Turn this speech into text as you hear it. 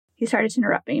He started to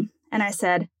interrupt me, and I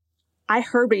said, "I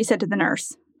heard what you said to the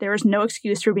nurse. There is no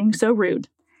excuse for being so rude,"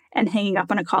 and hanging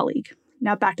up on a colleague.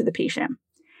 Now back to the patient.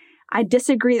 "I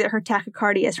disagree that her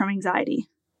tachycardia is from anxiety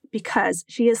because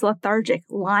she is lethargic,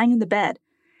 lying in the bed,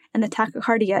 and the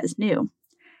tachycardia is new.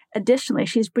 Additionally,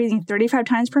 she's breathing 35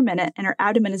 times per minute, and her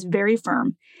abdomen is very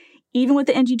firm, even with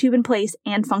the NG tube in place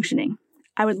and functioning.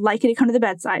 I would like you to come to the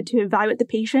bedside to evaluate the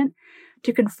patient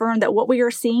to confirm that what we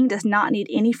are seeing does not need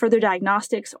any further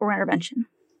diagnostics or intervention."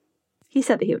 He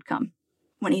said that he would come.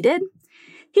 When he did,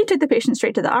 he took the patient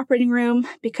straight to the operating room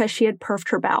because she had perfed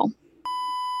her bowel.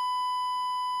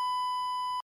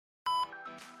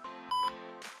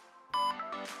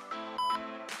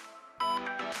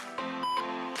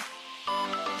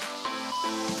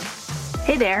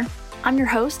 Hey there, I'm your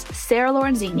host, Sarah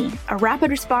Lorenzini, a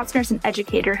rapid response nurse and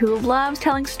educator who loves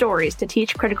telling stories to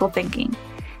teach critical thinking.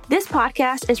 This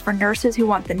podcast is for nurses who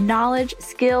want the knowledge,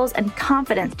 skills, and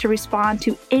confidence to respond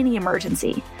to any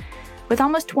emergency. With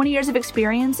almost 20 years of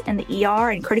experience in the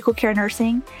ER and critical care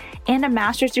nursing, and a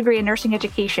master's degree in nursing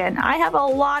education, I have a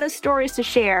lot of stories to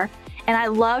share, and I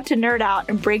love to nerd out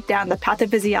and break down the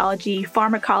pathophysiology,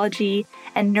 pharmacology,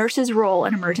 and nurses' role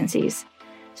in emergencies.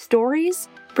 Stories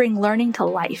bring learning to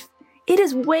life. It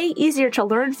is way easier to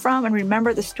learn from and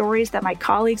remember the stories that my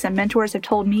colleagues and mentors have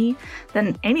told me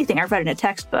than anything I've read in a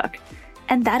textbook.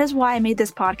 And that is why I made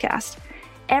this podcast.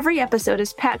 Every episode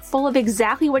is packed full of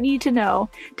exactly what you need to know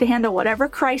to handle whatever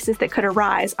crisis that could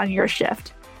arise on your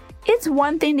shift. It's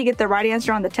one thing to get the right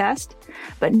answer on the test,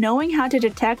 but knowing how to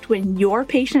detect when your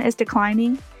patient is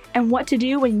declining and what to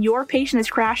do when your patient is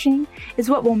crashing is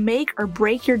what will make or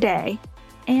break your day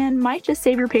and might just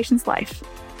save your patient's life.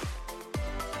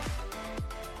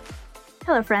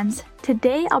 Hello, friends.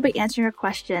 Today, I'll be answering a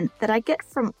question that I get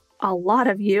from a lot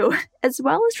of you, as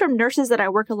well as from nurses that I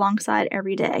work alongside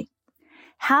every day.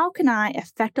 How can I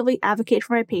effectively advocate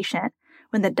for my patient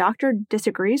when the doctor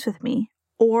disagrees with me,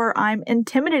 or I'm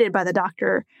intimidated by the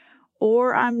doctor,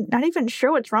 or I'm not even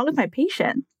sure what's wrong with my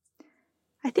patient?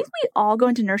 I think we all go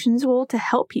into nursing school to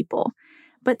help people,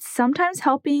 but sometimes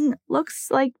helping looks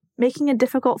like making a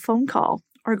difficult phone call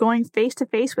or going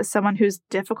face-to-face with someone who's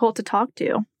difficult to talk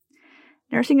to.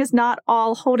 Nursing is not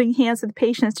all holding hands with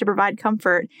patients to provide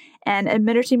comfort and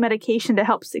administering medication to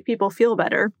help sick people feel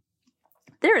better.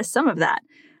 There is some of that,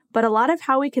 but a lot of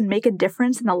how we can make a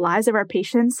difference in the lives of our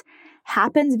patients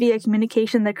happens via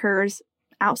communication that occurs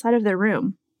outside of the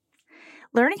room.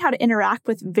 Learning how to interact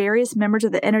with various members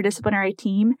of the interdisciplinary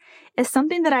team is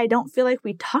something that I don't feel like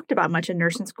we talked about much in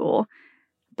nursing school,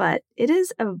 but it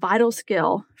is a vital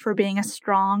skill for being a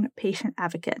strong patient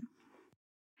advocate.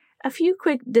 A few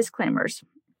quick disclaimers.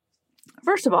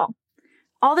 First of all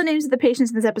the names of the patients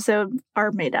in this episode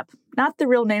are made up, not the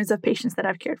real names of patients that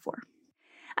I've cared for.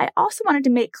 I also wanted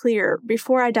to make clear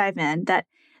before I dive in that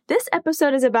this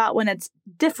episode is about when it's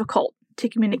difficult to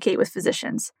communicate with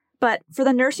physicians. But for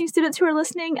the nursing students who are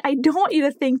listening, I don't want you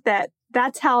to think that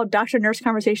that's how doctor-nurse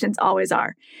conversations always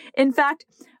are. In fact,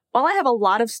 while I have a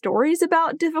lot of stories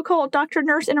about difficult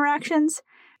doctor-nurse interactions,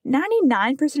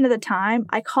 99% of the time,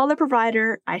 I call the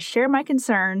provider, I share my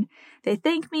concern, they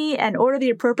thank me, and order the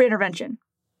appropriate intervention.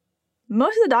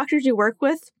 Most of the doctors you work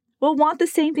with will want the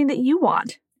same thing that you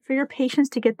want, for your patients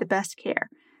to get the best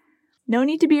care. No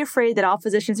need to be afraid that all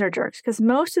physicians are jerks, because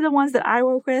most of the ones that I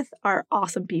work with are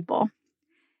awesome people.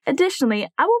 Additionally,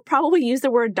 I will probably use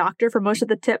the word doctor for most of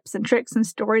the tips and tricks and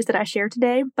stories that I share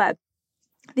today, but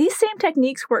these same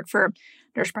techniques work for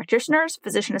nurse practitioners,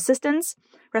 physician assistants,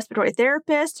 respiratory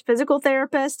therapists, physical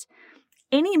therapists,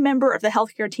 any member of the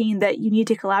healthcare team that you need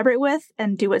to collaborate with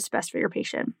and do what's best for your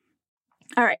patient.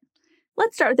 All right,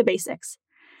 let's start with the basics.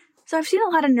 So I've seen a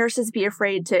lot of nurses be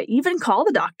afraid to even call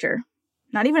the doctor.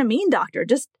 Not even a mean doctor,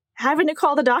 just having to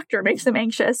call the doctor makes them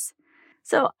anxious.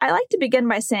 So I like to begin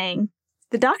by saying,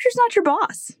 the doctor's not your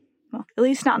boss. Well, at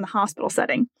least not in the hospital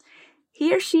setting.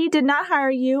 He or she did not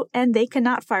hire you, and they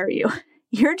cannot fire you.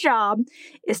 Your job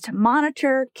is to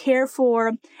monitor, care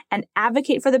for, and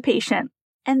advocate for the patient,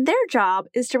 and their job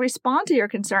is to respond to your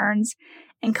concerns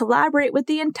and collaborate with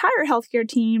the entire healthcare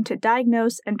team to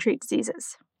diagnose and treat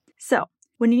diseases. So,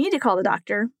 when you need to call the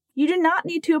doctor, you do not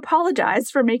need to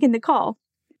apologize for making the call.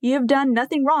 You have done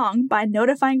nothing wrong by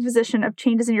notifying the physician of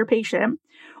changes in your patient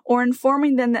or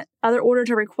informing them that other orders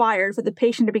are required for the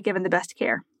patient to be given the best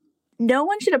care. No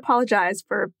one should apologize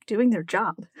for doing their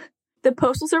job. The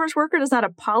Postal Service worker does not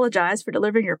apologize for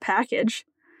delivering your package.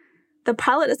 The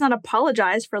pilot does not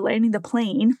apologize for landing the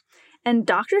plane. And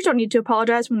doctors don't need to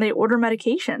apologize when they order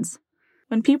medications.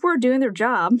 When people are doing their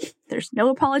job, there's no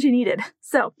apology needed.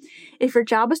 So, if your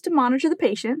job is to monitor the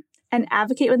patient and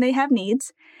advocate when they have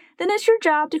needs, then it's your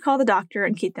job to call the doctor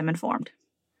and keep them informed.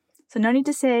 So no need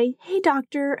to say, "Hey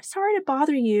doctor, sorry to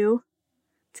bother you."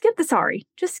 Skip the sorry.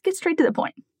 Just get straight to the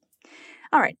point.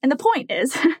 All right, and the point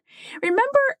is,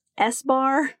 remember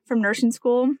SBAR from nursing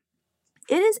school?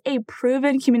 It is a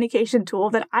proven communication tool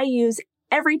that I use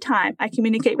every time I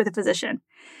communicate with a physician.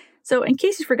 So in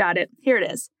case you forgot it, here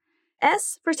it is.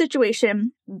 S for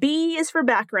situation, B is for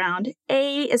background,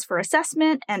 A is for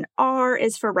assessment, and R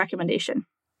is for recommendation.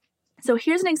 So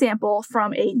here's an example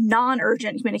from a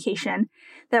non-urgent communication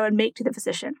that I would make to the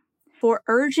physician. For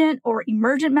urgent or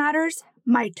emergent matters,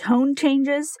 my tone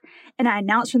changes, and I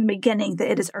announce from the beginning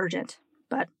that it is urgent.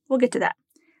 But we'll get to that.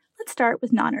 Let's start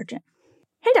with non-urgent.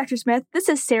 "Hey, Dr. Smith, this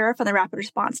is Sarah from the Rapid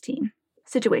Response Team.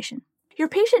 Situation. Your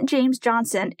patient James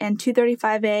Johnson in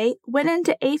 235A went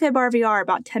into AFib RVR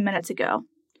about 10 minutes ago.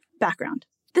 Background.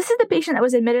 This is the patient that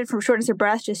was admitted from shortness of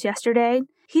breath just yesterday.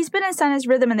 He's been in sinus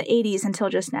rhythm in the 80s until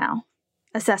just now.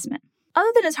 Assessment. Other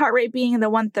than his heart rate being in the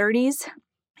 130s,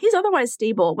 he's otherwise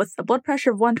stable with a blood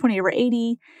pressure of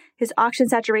 120/80. His oxygen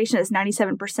saturation is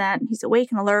 97%. He's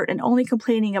awake and alert and only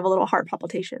complaining of a little heart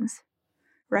palpitations.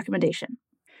 Recommendation.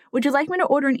 Would you like me to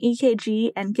order an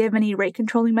EKG and give any rate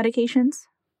controlling medications?"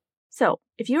 So,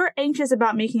 if you are anxious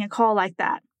about making a call like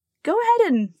that, go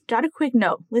ahead and jot a quick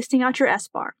note listing out your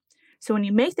SBAR. So when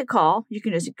you make the call, you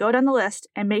can just go down the list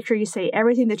and make sure you say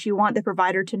everything that you want the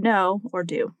provider to know or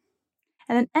do.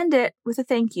 And then end it with a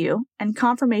thank you and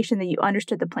confirmation that you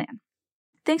understood the plan.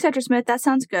 "Thanks, Dr. Smith. That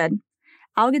sounds good.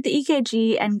 I'll get the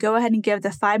EKG and go ahead and give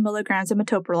the 5 milligrams of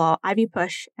metoprolol IV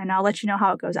push, and I'll let you know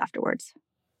how it goes afterwards."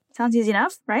 Sounds easy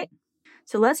enough, right?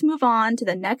 So let's move on to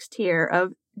the next tier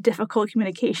of difficult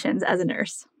communications as a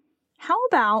nurse. How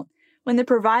about when the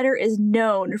provider is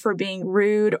known for being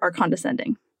rude or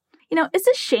condescending? It's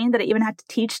a shame that I even have to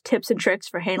teach tips and tricks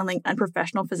for handling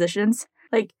unprofessional physicians.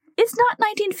 It's not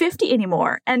 1950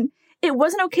 anymore, and it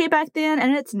wasn't okay back then,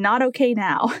 and it's not okay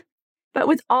now. But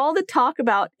with all the talk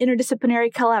about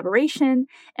interdisciplinary collaboration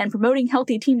and promoting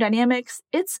healthy team dynamics,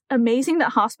 it's amazing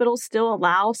that hospitals still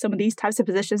allow some of these types of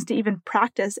positions to even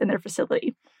practice in their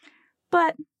facility.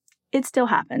 But it still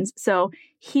happens, so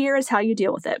here is how you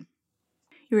deal with it.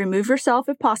 You remove yourself,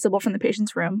 if possible, from the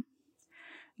patient's room.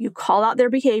 You call out their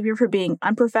behavior for being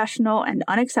unprofessional and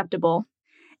unacceptable,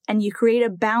 and you create a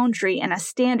boundary and a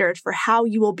standard for how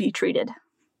you will be treated.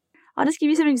 I'll just give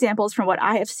you some examples from what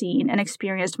I have seen and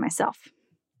experienced myself.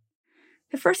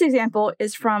 The first example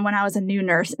is from when I was a new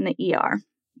nurse in the ER.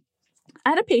 I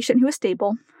had a patient who was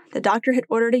stable. The doctor had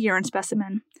ordered a urine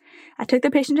specimen. I took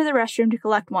the patient to the restroom to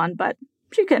collect one, but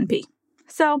she couldn't pee.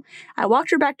 So I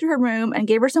walked her back to her room and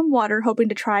gave her some water, hoping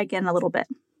to try again in a little bit.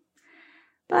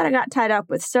 But I got tied up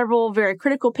with several very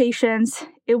critical patients.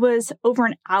 It was over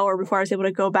an hour before I was able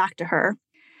to go back to her.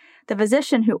 The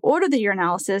physician who ordered the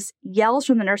urinalysis yells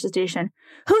from the nurse's station,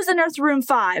 "Who's in nurse room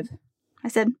 5? I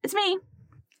said, "It's me."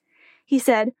 He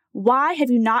said, "Why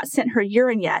have you not sent her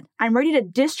urine yet? I'm ready to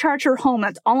discharge her home.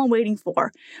 That's all I'm waiting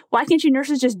for. Why can't you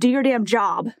nurses just do your damn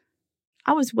job?"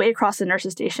 I was way across the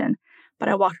nurse's station, but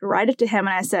I walked right up to him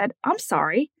and I said, "I'm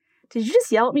sorry. Did you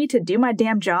just yell at me to do my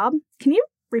damn job? Can you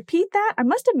repeat that? I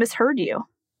must have misheard you."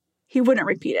 He wouldn't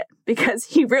repeat it because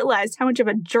he realized how much of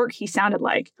a jerk he sounded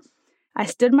like. I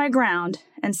stood my ground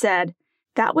and said,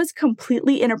 "That was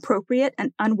completely inappropriate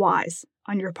and unwise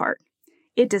on your part.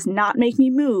 It does not make me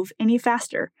move any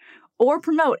faster or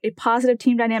promote a positive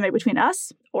team dynamic between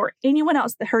us or anyone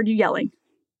else that heard you yelling."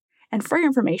 And for your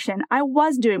information, I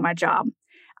was doing my job.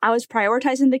 I was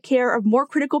prioritizing the care of more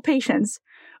critical patients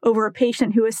over a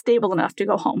patient who is stable enough to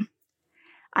go home.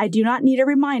 I do not need a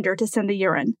reminder to send the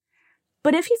urine.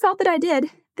 But if he felt that I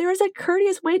did, there is a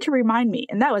courteous way to remind me,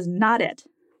 and that was not it.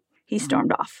 He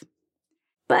stormed off.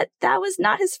 But that was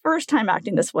not his first time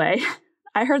acting this way.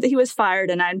 I heard that he was fired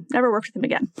and I never worked with him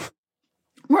again.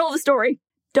 Moral of the story,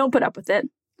 don't put up with it.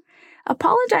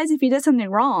 Apologize if you did something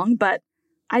wrong, but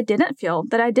I didn't feel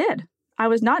that I did. I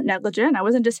was not negligent. I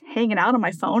wasn't just hanging out on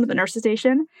my phone at the nurse's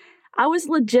station. I was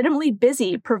legitimately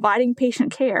busy providing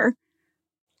patient care.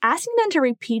 Asking them to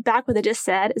repeat back what they just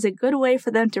said is a good way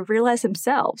for them to realize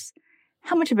themselves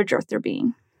how much of a jerk they're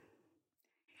being.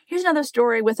 Here's another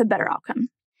story with a better outcome.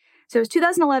 So it was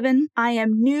 2011. I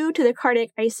am new to the cardiac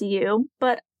ICU,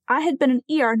 but I had been an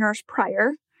ER nurse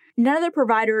prior. None of the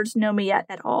providers know me yet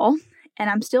at all, and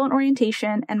I'm still in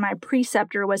orientation, and my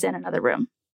preceptor was in another room.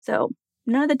 So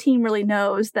none of the team really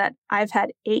knows that I've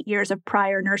had 8 years of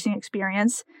prior nursing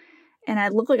experience, and I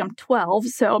look like I'm 12,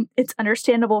 so it's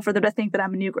understandable for them to think that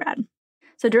I'm a new grad.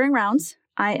 So during rounds,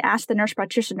 I asked the nurse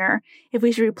practitioner if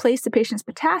we should replace the patient's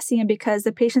potassium because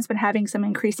the patient's been having some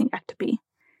increasing ectopy.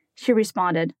 She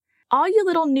responded, All you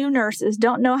little new nurses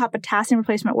don't know how potassium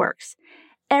replacement works.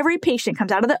 Every patient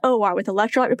comes out of the OR with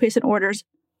electrolyte replacement orders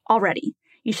already.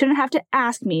 You shouldn't have to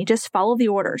ask me, just follow the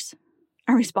orders.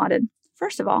 I responded,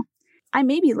 first of all, I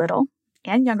may be little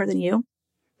and younger than you,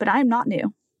 but I am not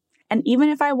new. And even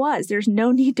if I was, there's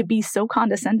no need to be so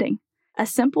condescending. A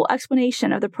simple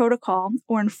explanation of the protocol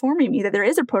or informing me that there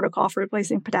is a protocol for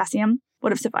replacing potassium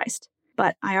would have sufficed.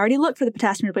 But I already looked for the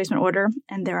potassium replacement order,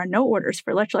 and there are no orders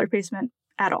for electrolyte replacement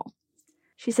at all.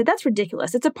 She said, that's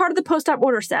ridiculous. It's a part of the post-op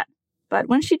order set. But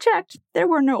when she checked, there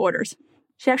were no orders.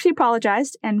 She actually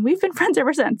apologized, and we've been friends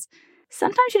ever since.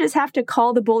 Sometimes you just have to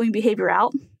call the bullying behavior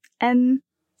out, and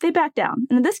they back down.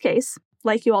 And in this case,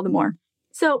 like you all the more.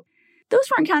 So those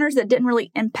were encounters that didn't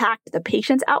really impact the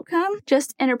patient's outcome,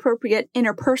 just inappropriate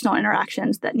interpersonal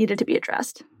interactions that needed to be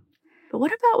addressed. But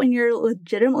what about when you're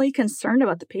legitimately concerned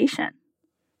about the patient?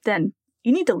 Then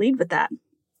you need to lead with that.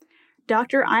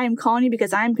 Doctor, I am calling you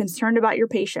because I am concerned about your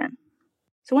patient.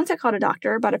 So once I called a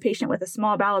doctor about a patient with a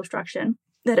small bowel obstruction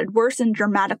that had worsened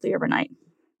dramatically overnight.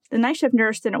 The night shift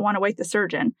nurse didn't want to wake the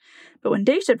surgeon, but when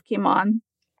day shift came on,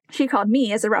 she called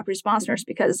me as a rapid response nurse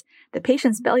because the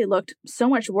patient's belly looked so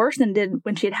much worse than it did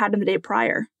when she had had him the day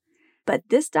prior. But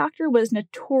this doctor was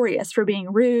notorious for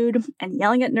being rude and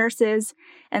yelling at nurses,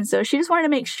 and so she just wanted to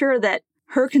make sure that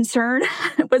her concern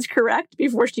was correct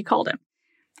before she called him.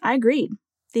 I agreed.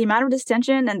 The amount of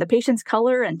distension and the patient's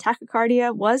color and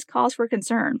tachycardia was cause for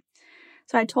concern.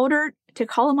 So I told her to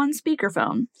call him on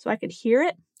speakerphone so I could hear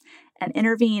it and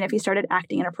intervene if he started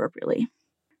acting inappropriately.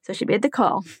 So she made the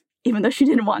call, even though she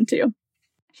didn't want to.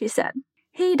 She said,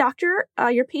 hey, doctor,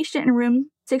 your patient in room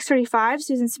 635,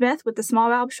 Susan Smith, with the small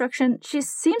bowel obstruction, she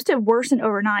seems to have worsened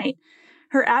overnight.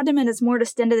 Her abdomen is more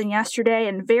distended than yesterday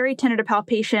and very tentative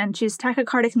palpation. She's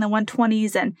tachycardic in the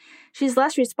 120s and she's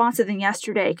less responsive than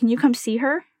yesterday. Can you come see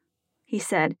her? He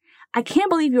said, I can't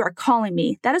believe you are calling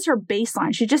me. That is her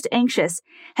baseline. She's just anxious.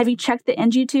 Have you checked the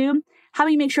NG tube? How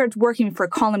do you make sure it's working before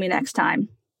calling me next time?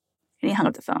 And he hung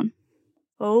up the phone.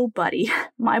 Oh, buddy,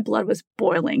 my blood was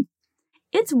boiling.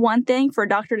 It's one thing for a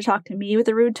doctor to talk to me with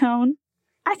a rude tone.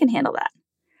 I can handle that.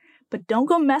 But don't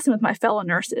go messing with my fellow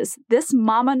nurses. This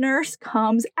mama nurse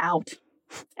comes out.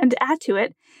 And to add to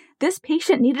it, this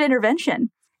patient needed intervention,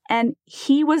 and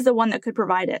he was the one that could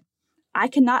provide it. I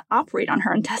cannot operate on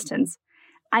her intestines.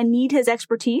 I need his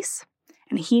expertise,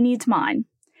 and he needs mine.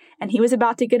 And he was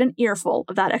about to get an earful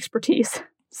of that expertise.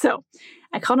 So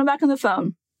I called him back on the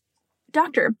phone.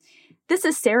 Doctor, this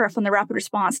is Sarah from the Rapid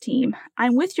Response team.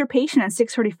 I'm with your patient at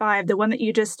 6:45, the one that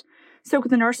you just spoke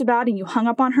with the nurse about and you hung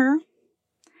up on her.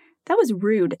 That was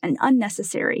rude and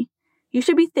unnecessary. You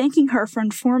should be thanking her for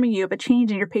informing you of a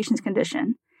change in your patient's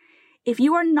condition. If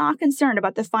you are not concerned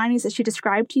about the findings that she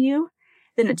described to you,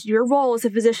 then it's your role as a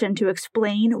physician to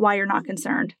explain why you're not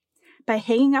concerned. By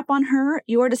hanging up on her,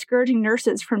 you are discouraging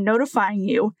nurses from notifying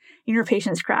you when your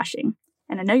patient is crashing.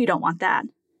 And I know you don't want that.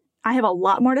 I have a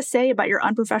lot more to say about your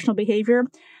unprofessional behavior,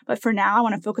 but for now, I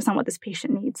want to focus on what this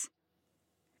patient needs.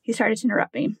 He started to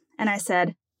interrupt me, and I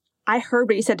said, I heard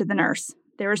what you said to the nurse.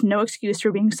 There is no excuse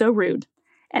for being so rude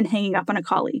and hanging up on a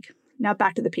colleague. Now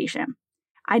back to the patient.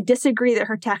 I disagree that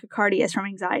her tachycardia is from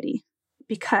anxiety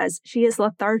because she is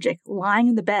lethargic, lying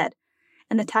in the bed,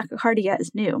 and the tachycardia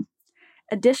is new.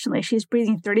 Additionally, she's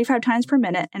breathing 35 times per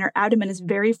minute, and her abdomen is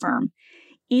very firm,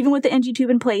 even with the NG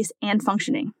tube in place and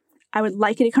functioning. I would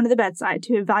like you to come to the bedside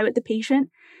to evaluate the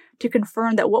patient to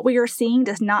confirm that what we are seeing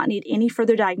does not need any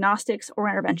further diagnostics or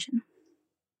intervention.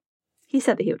 He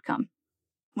said that he would come.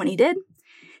 When he did,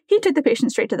 he took the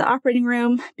patient straight to the operating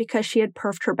room because she had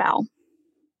perfed her bowel.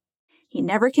 He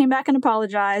never came back and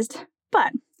apologized,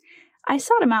 but I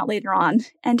sought him out later on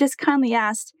and just kindly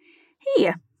asked,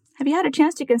 hey, have you had a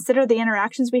chance to consider the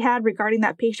interactions we had regarding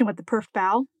that patient with the perfed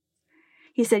bowel?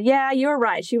 He said, yeah, you were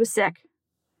right. She was sick.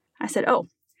 I said, oh,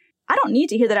 I don't need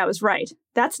to hear that I was right.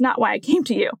 That's not why I came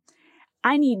to you.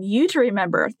 I need you to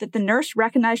remember that the nurse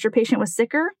recognized your patient was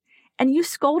sicker and you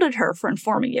scolded her for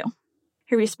informing you.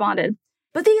 He responded,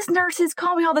 but these nurses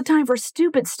call me all the time for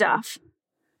stupid stuff.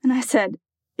 And I said,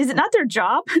 is it not their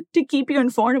job to keep you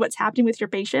informed of what's happening with your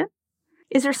patient?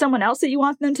 Is there someone else that you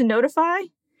want them to notify?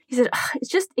 He said, it's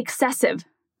just excessive.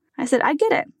 I said, I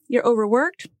get it. You're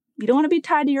overworked. You don't want to be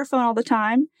tied to your phone all the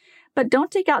time, but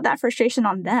don't take out that frustration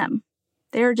on them.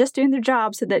 They are just doing their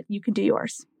job so that you can do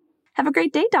yours. Have a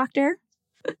great day, doctor.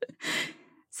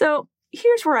 So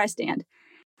here's where I stand.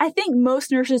 I think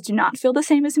most nurses do not feel the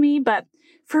same as me, but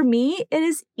for me, it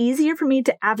is easier for me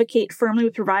to advocate firmly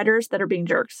with providers that are being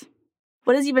jerks.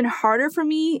 What is even harder for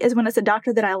me is when it's a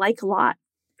doctor that I like a lot,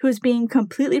 who is being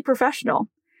completely professional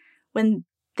when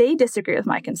they disagree with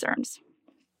my concerns.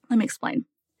 Let me explain.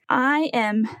 I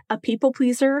am a people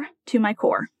pleaser to my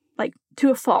core, like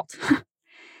to a fault.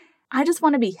 I just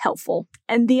want to be helpful.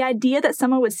 And the idea that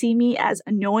someone would see me as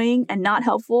annoying and not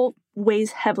helpful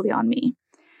weighs heavily on me.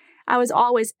 I was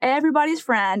always everybody's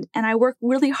friend, and I work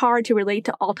really hard to relate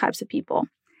to all types of people.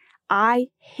 I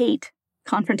hate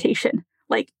confrontation.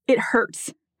 Like, it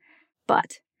hurts.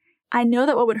 But I know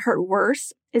that what would hurt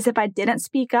worse is if I didn't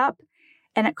speak up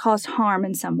and it caused harm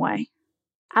in some way.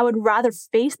 I would rather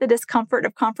face the discomfort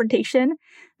of confrontation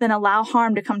than allow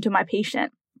harm to come to my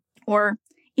patient, or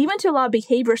even to allow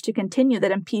behaviors to continue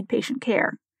that impede patient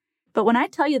care. But when I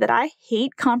tell you that I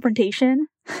hate confrontation,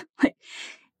 like,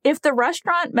 if the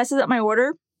restaurant messes up my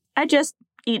order, I just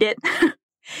eat it.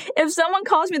 If someone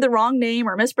calls me the wrong name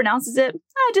or mispronounces it,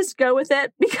 I just go with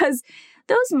it because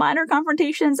those minor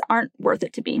confrontations aren't worth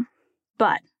it to me.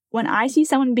 But when I see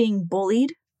someone being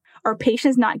bullied or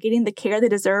patients not getting the care they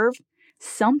deserve,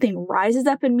 something rises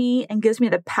up in me and gives me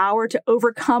the power to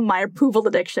overcome my approval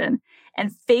addiction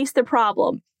and face the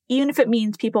problem, even if it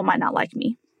means people might not like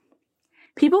me.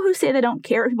 People who say they don't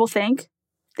care what people think,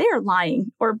 they are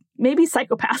lying, or maybe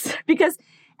psychopaths, because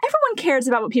everyone cares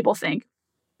about what people think.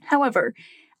 However,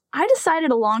 I decided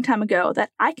a long time ago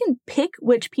that I can pick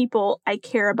which people I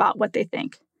care about what they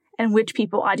think and which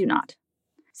people I do not.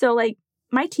 So like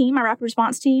my team, my rapid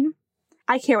response team,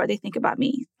 I care what they think about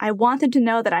me. I want them to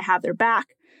know that I have their back,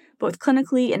 both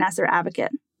clinically and as their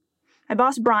advocate. My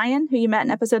boss, Brian, who you met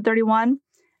in episode 31,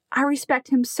 I respect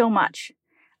him so much.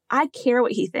 I care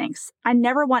what he thinks. I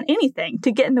never want anything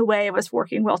to get in the way of us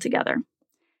working well together.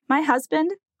 My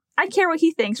husband, I care what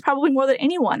he thinks probably more than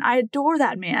anyone. I adore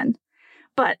that man.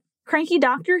 But cranky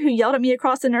doctor who yelled at me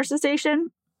across the nurse's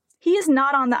station, he is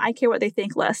not on the I care what they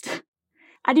think list.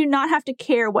 I do not have to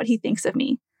care what he thinks of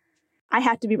me. I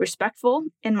have to be respectful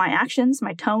in my actions,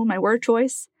 my tone, my word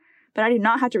choice, but I do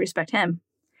not have to respect him.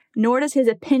 Nor does his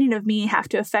opinion of me have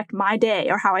to affect my day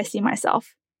or how I see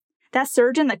myself. That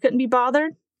surgeon that couldn't be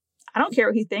bothered, I don't care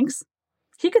what he thinks.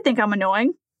 He could think I'm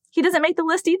annoying. He doesn't make the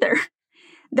list either.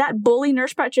 That bully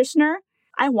nurse practitioner,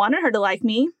 I wanted her to like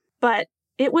me, but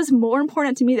it was more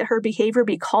important to me that her behavior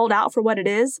be called out for what it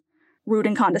is, rude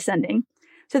and condescending,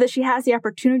 so that she has the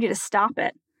opportunity to stop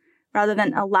it, rather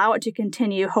than allow it to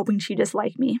continue hoping she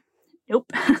disliked me.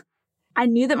 Nope. I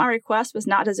knew that my request was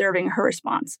not deserving of her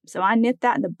response, so I nipped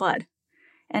that in the bud.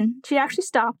 And she actually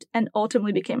stopped and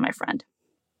ultimately became my friend.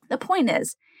 The point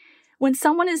is, when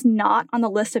someone is not on the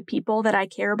list of people that I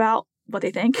care about what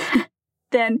they think,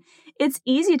 then it's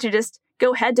easy to just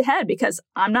go head to head because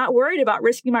I'm not worried about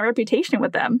risking my reputation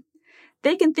with them.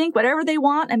 They can think whatever they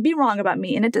want and be wrong about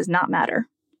me, and it does not matter.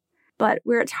 But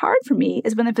where it's hard for me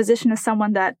is when the physician is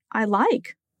someone that I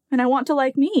like and I want to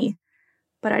like me,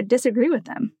 but I disagree with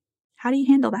them. How do you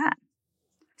handle that?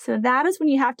 So that is when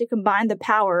you have to combine the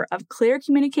power of clear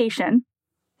communication,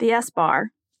 the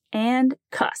S-bar, and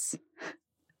cuss.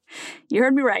 You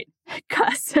heard me right.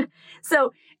 Cuss.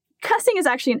 So cussing is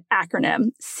actually an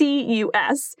acronym,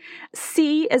 C-U-S.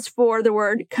 C is for the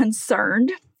word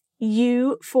concerned,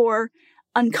 U for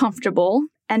uncomfortable,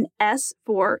 and S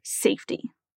for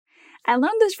safety. I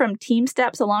learned this from Team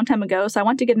Steps a long time ago, so I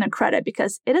want to give them credit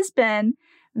because it has been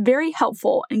very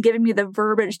helpful in giving me the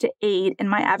verbiage to aid in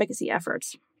my advocacy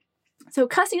efforts. So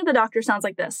cussing at the doctor sounds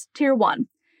like this. Tier 1.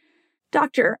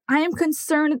 Doctor, I am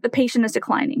concerned that the patient is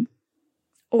declining.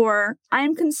 Or, I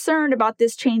am concerned about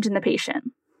this change in the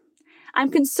patient. I'm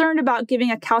concerned about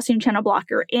giving a calcium channel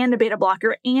blocker and a beta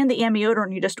blocker and the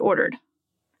amiodarone you just ordered.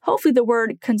 Hopefully the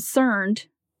word concerned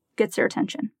gets their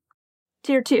attention.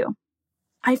 Tier 2.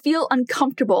 I feel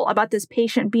uncomfortable about this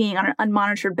patient being on an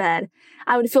unmonitored bed.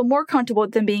 I would feel more comfortable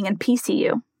with them being in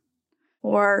PCU.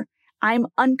 Or, I'm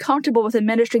uncomfortable with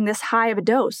administering this high of a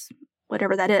dose,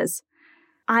 whatever that is.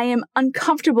 I am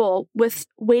uncomfortable with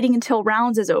waiting until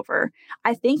rounds is over.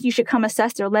 I think you should come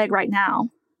assess their leg right now.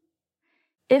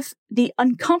 If the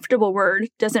uncomfortable word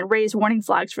doesn't raise warning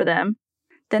flags for them,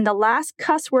 then the last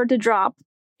cuss word to drop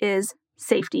is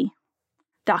safety.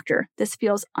 Doctor, this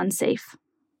feels unsafe.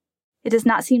 It does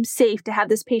not seem safe to have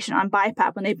this patient on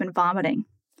BiPAP when they've been vomiting.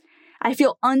 I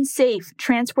feel unsafe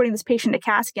transporting this patient to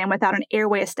CAT scan without an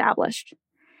airway established.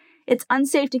 It's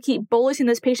unsafe to keep bolusing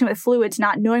this patient with fluids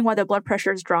not knowing why their blood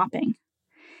pressure is dropping.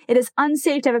 It is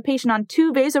unsafe to have a patient on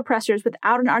 2 vasopressors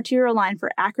without an arterial line for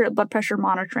accurate blood pressure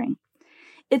monitoring.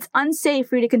 It's unsafe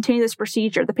for you to continue this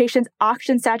procedure. The patient's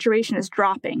oxygen saturation is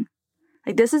dropping.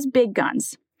 Like, this is big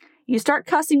guns. You start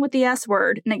cussing with the S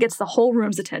word and it gets the whole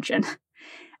room's attention.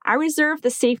 I reserve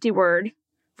the safety word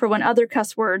for when other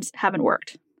cuss words haven't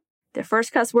worked. The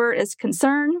first cuss word is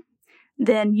concern,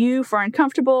 then U for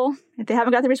uncomfortable. If they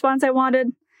haven't got the response I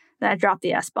wanted, then I drop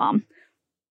the S-bomb.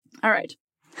 All right.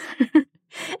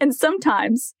 And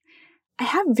sometimes I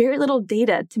have very little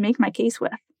data to make my case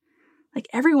with. Like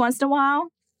every once in a while,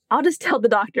 I'll just tell the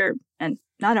doctor, and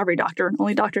not every doctor,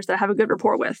 only doctors that I have a good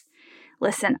rapport with,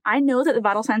 listen, I know that the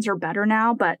vital signs are better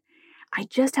now, but I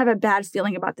just have a bad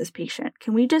feeling about this patient.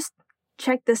 Can we just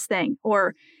check this thing?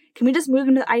 Or can we just move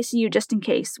him to the ICU just in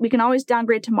case? We can always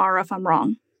downgrade tomorrow if I'm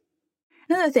wrong.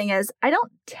 Another thing is, I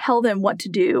don't tell them what to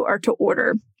do or to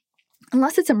order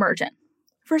unless it's emergent.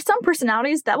 For some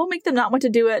personalities, that will make them not want to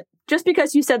do it just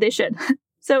because you said they should.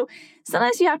 So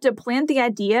sometimes you have to plant the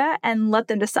idea and let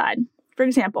them decide. For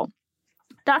example,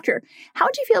 doctor, how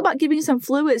would you feel about giving some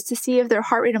fluids to see if their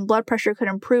heart rate and blood pressure could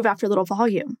improve after a little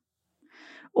volume?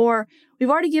 Or we've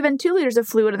already given 2 liters of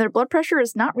fluid and their blood pressure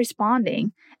is not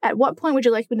responding. At what point would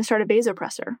you like me to start a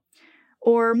vasopressor?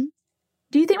 Or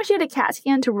do you think we should get a CAT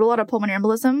scan to rule out a pulmonary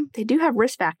embolism? They do have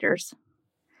risk factors.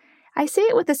 I say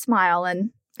it with a smile,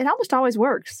 and it almost always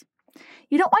works.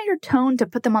 You don't want your tone to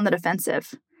put them on the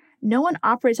defensive. No one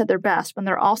operates at their best when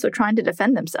they're also trying to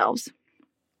defend themselves.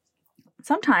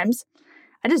 Sometimes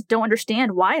I just don't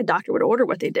understand why a doctor would order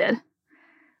what they did.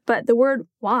 But the word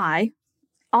why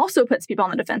also puts people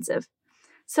on the defensive.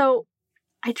 So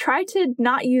I try to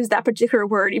not use that particular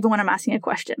word even when I'm asking a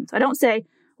question. So I don't say,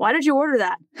 why did you order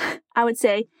that? I would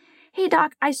say, hey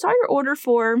doc, I saw your order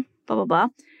for blah, blah, blah.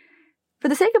 For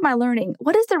the sake of my learning,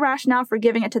 what is the rationale for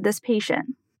giving it to this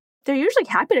patient? They're usually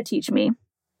happy to teach me.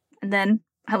 And then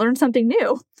I learned something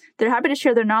new. They're happy to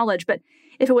share their knowledge, but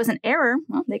if it was an error,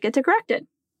 well, they get to correct it.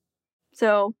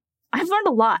 So I've learned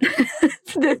a lot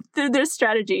through this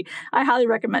strategy. I highly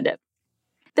recommend it.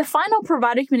 The final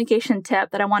provider communication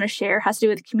tip that I want to share has to do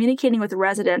with communicating with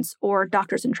residents or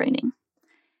doctors in training.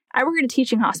 I work at a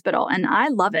teaching hospital, and I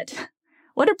love it.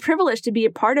 What a privilege to be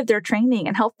a part of their training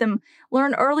and help them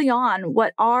learn early on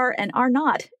what are and are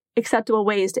not acceptable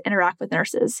ways to interact with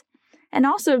nurses. And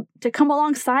also to come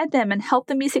alongside them and help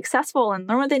them be successful and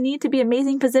learn what they need to be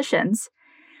amazing physicians.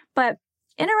 But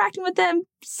interacting with them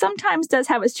sometimes does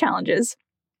have its challenges.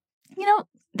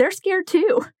 They're scared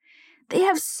too. They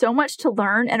have so much to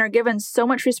learn and are given so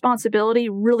much responsibility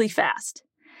really fast.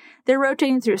 They're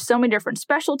rotating through so many different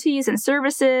specialties and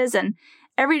services, and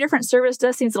every different service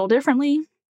does things a little differently.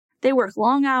 They work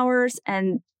long hours,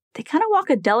 and they kind of walk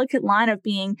a delicate line of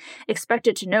being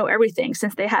expected to know everything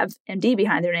since they have MD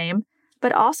behind their name,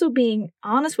 but also being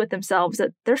honest with themselves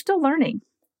that they're still learning.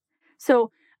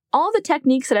 So all the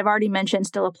techniques that I've already mentioned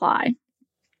still apply.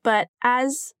 But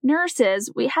as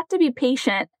nurses, we have to be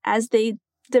patient as they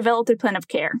develop their plan of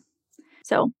care.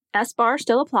 So SBAR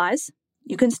still applies.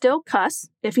 You can still cuss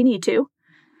if you need to.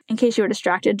 In case you were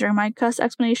distracted during my cuss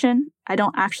explanation, I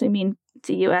don't actually mean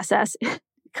CUSS.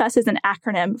 Cuss is an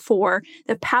acronym for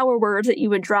the power words that you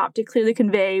would drop to clearly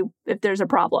convey if there's a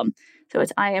problem. So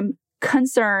it's, I am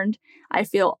concerned, I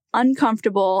feel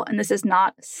uncomfortable, and this is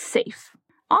not safe.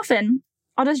 Often,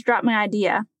 I'll just drop my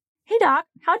idea. Hey doc,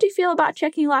 how do you feel about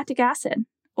checking lactic acid?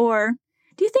 Or,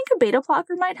 do you think a beta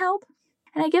blocker might help?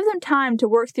 And I give them time to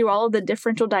work through all of the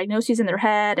differential diagnoses in their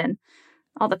head and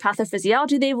all the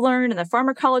pathophysiology they've learned and the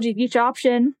pharmacology of each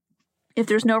option. If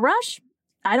there's no rush,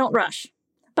 I don't rush.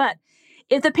 But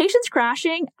if the patient's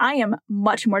crashing, I am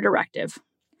much more directive.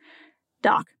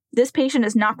 Doc, this patient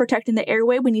is not protecting the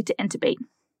airway. We need to intubate.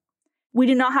 We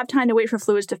do not have time to wait for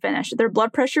fluids to finish. Their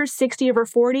blood pressure is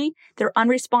 60/40. They're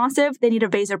unresponsive. They need a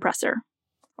vasopressor.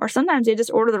 Or sometimes they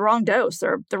just order the wrong dose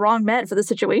or the wrong med for the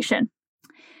situation.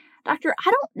 Doctor, I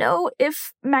don't know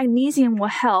if magnesium will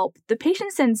help. The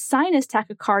patient's in sinus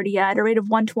tachycardia at a rate of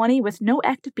 120 with no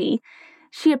ectopy.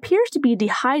 She appears to be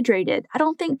dehydrated. I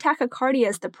don't think tachycardia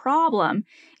is the problem.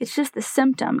 It's just the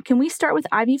symptom. Can we start with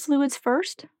IV fluids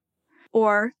first?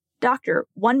 Or, doctor,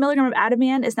 1 milligram of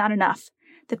Ativan is not enough.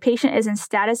 The patient is in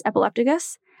status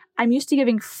epilepticus. I'm used to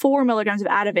giving 4 milligrams of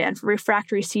Ativan for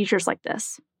refractory seizures like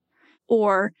this.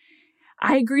 Or,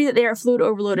 I agree that they are fluid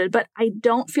overloaded, but I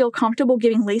don't feel comfortable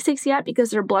giving Lasix yet because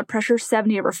their blood pressure is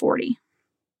 70/40.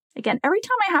 Again, every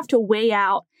time I have to weigh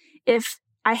out if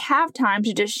I have time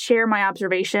to just share my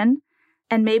observation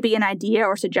and maybe an idea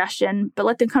or suggestion, but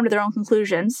let them come to their own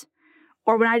conclusions,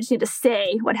 or when I just need to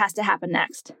say what has to happen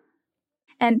next.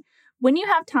 And when you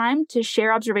have time to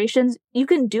share observations, you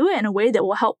can do it in a way that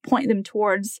will help point them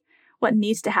towards what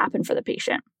needs to happen for the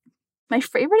patient. My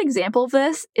favorite example of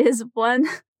this is one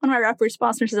of my rapid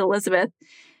response nurses, Elizabeth.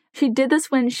 She did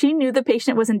this when she knew the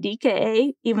patient was in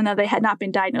DKA, even though they had not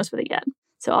been diagnosed with it yet.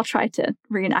 So I'll try to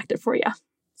reenact it for you.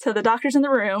 So the doctor's in the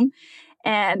room,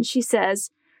 and she says,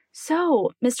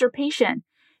 so, Mr. Patient,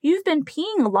 you've been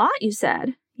peeing a lot, you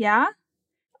said. Yeah?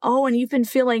 Oh, and you've been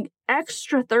feeling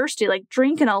extra thirsty, like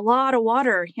drinking a lot of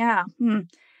water. Yeah.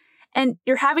 And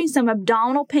you're having some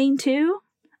abdominal pain too?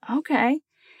 Okay.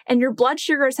 And your blood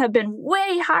sugars have been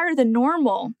way higher than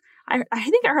normal. I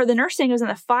think I heard the nurse saying it was in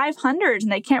the 500s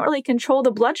and they can't really control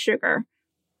the blood sugar.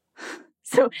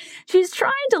 So she's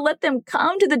trying to let them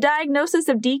come to the diagnosis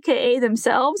of DKA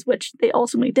themselves, which they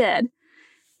ultimately did.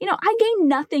 I gain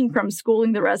nothing from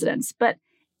schooling the residents, but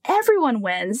everyone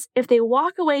wins if they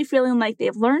walk away feeling like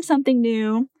they've learned something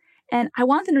new. And I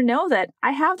want them to know that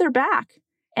I have their back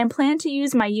and plan to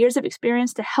use my years of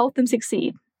experience to help them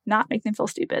succeed, not make them feel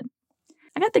stupid.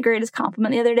 I got the greatest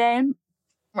compliment the other day.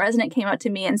 A resident came up to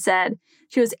me and said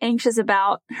she was anxious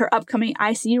about her upcoming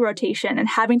ICU rotation and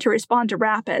having to respond to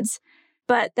rapids,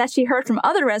 but that she heard from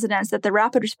other residents that the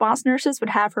rapid response nurses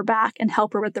would have her back and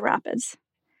help her with the rapids.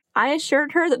 I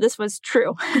assured her that this was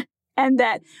true and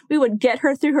that we would get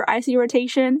her through her ICU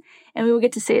rotation and we would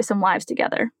get to save some lives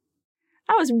together.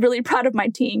 I was really proud of my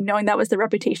team knowing that was the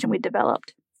reputation we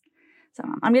developed. So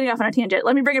I'm getting off on a tangent.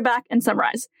 Let me bring it back and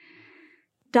summarize.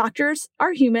 Doctors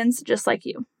are humans just like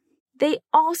you. They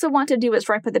also want to do what's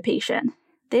right for the patient.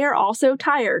 They are also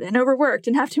tired and overworked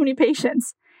and have too many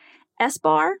patients.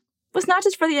 SBAR was not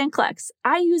just for the NCLEX.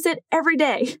 I use it every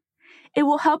day. It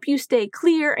will help you stay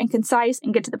clear and concise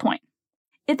and get to the point.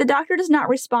 If the doctor does not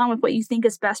respond with what you think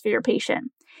is best for your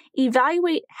patient,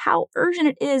 evaluate how urgent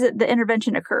it is that the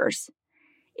intervention occurs.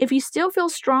 If you still feel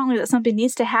strongly that something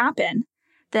needs to happen,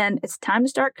 then it's time to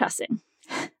start cussing.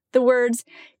 The words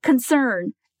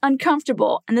concern,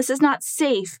 uncomfortable, and this is not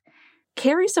safe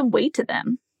carry some weight to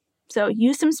them. So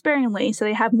use them sparingly so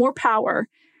they have more power,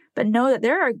 but know that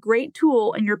they're a great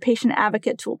tool in your patient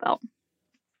advocate tool belt.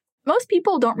 Most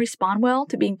people don't respond well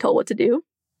to being told what to do,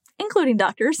 including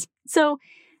doctors. So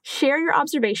share your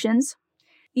observations.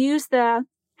 Use the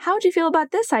 "how'd you feel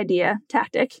about this idea"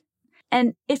 tactic.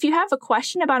 And if you have a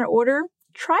question about an order,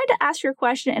 try to ask your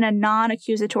question in a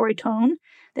non-accusatory tone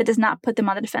that does not put them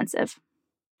on the defensive.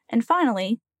 And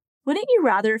finally, wouldn't you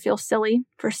rather feel silly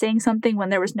for saying something when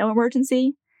there was no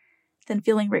emergency than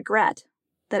feeling regret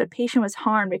that a patient was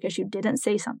harmed because you didn't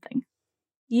say something?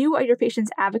 You are your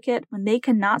patient's advocate when they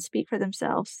cannot speak for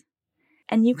themselves.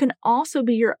 And you can also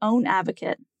be your own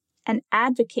advocate and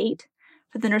advocate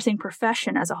for the nursing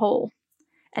profession as a whole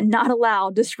and not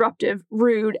allow disruptive,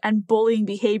 rude, and bullying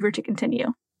behavior to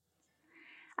continue.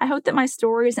 I hope that my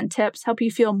stories and tips help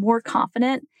you feel more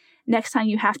confident next time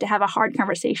you have to have a hard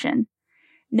conversation,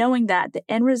 knowing that the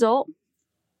end result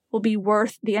will be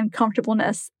worth the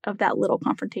uncomfortableness of that little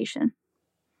confrontation.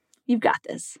 You've got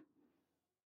this.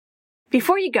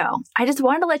 Before you go, I just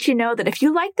wanted to let you know that if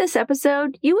you like this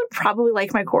episode, you would probably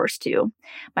like my course too.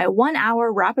 My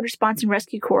 1-hour Rapid Response and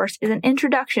Rescue course is an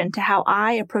introduction to how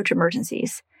I approach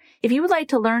emergencies. If you would like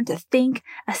to learn to think,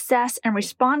 assess, and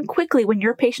respond quickly when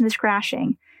your patient is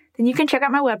crashing, then you can check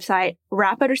out my website,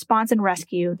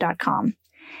 rapidresponseandrescue.com.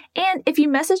 And if you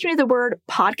message me the word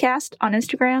podcast on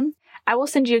Instagram, I will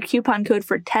send you a coupon code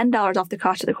for $10 off the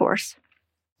cost of the course.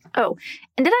 Oh,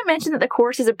 and did I mention that the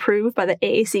course is approved by the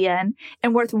AACN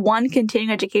and worth 1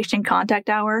 continuing education contact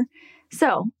hour?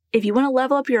 So, if you want to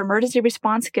level up your emergency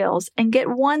response skills and get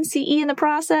 1 CE in the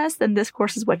process, then this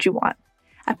course is what you want.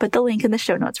 I put the link in the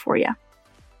show notes for you.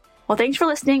 Well, thanks for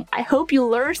listening. I hope you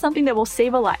learned something that will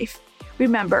save a life.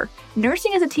 Remember,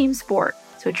 nursing is a team sport,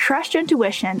 so trust your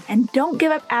intuition and don't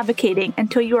give up advocating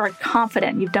until you are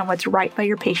confident you've done what's right by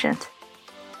your patient.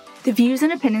 The views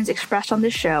and opinions expressed on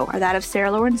this show are that of Sarah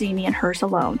Lorenzini and hers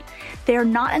alone. They are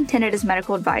not intended as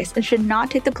medical advice and should not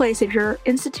take the place of your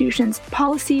institution's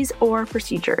policies or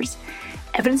procedures.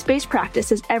 Evidence-based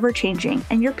practice is ever-changing,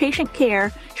 and your patient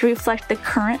care should reflect the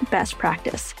current best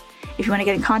practice. If you want to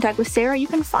get in contact with Sarah, you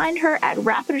can find her at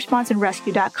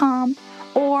rapidresponseandrescue.com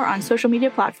or on social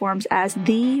media platforms as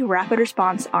The Rapid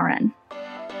Response RN.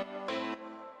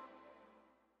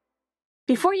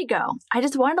 Before you go, I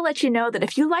just wanted to let you know that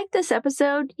if you like this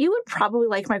episode, you would probably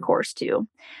like my course too.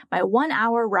 My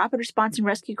 1-hour Rapid Response and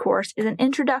Rescue course is an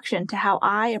introduction to how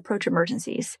I approach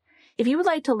emergencies. If you would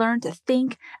like to learn to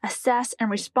think, assess, and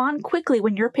respond quickly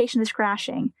when your patient is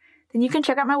crashing, then you can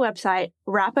check out my website,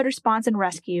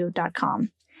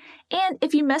 rapidresponseandrescue.com. And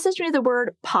if you message me the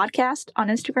word podcast on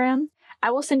Instagram,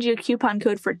 I will send you a coupon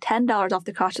code for $10 off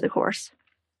the cost of the course.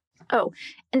 Oh,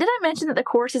 and did I mention that the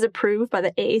course is approved by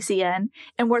the AACN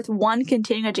and worth 1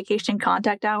 continuing education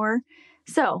contact hour?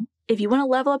 So, if you want to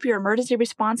level up your emergency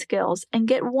response skills and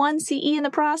get 1 CE in the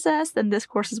process, then this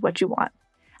course is what you want.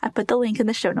 I put the link in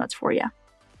the show notes for you.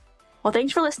 Well,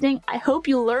 thanks for listening. I hope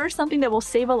you learned something that will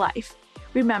save a life.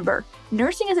 Remember,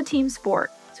 nursing is a team sport,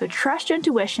 so trust your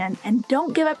intuition and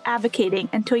don't give up advocating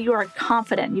until you are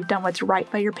confident you've done what's right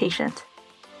by your patient.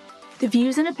 The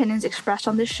views and opinions expressed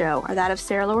on this show are that of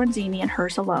Sarah Lorenzini and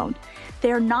hers alone.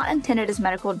 They are not intended as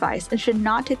medical advice and should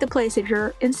not take the place of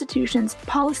your institution's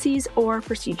policies or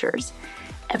procedures.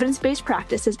 Evidence-based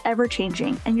practice is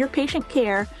ever-changing, and your patient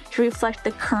care should reflect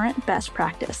the current best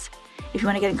practice. If you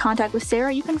want to get in contact with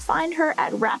Sarah, you can find her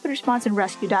at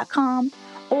rapidresponseandrescue.com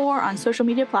or on social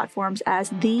media platforms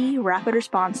as the Rapid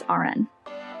Response RN.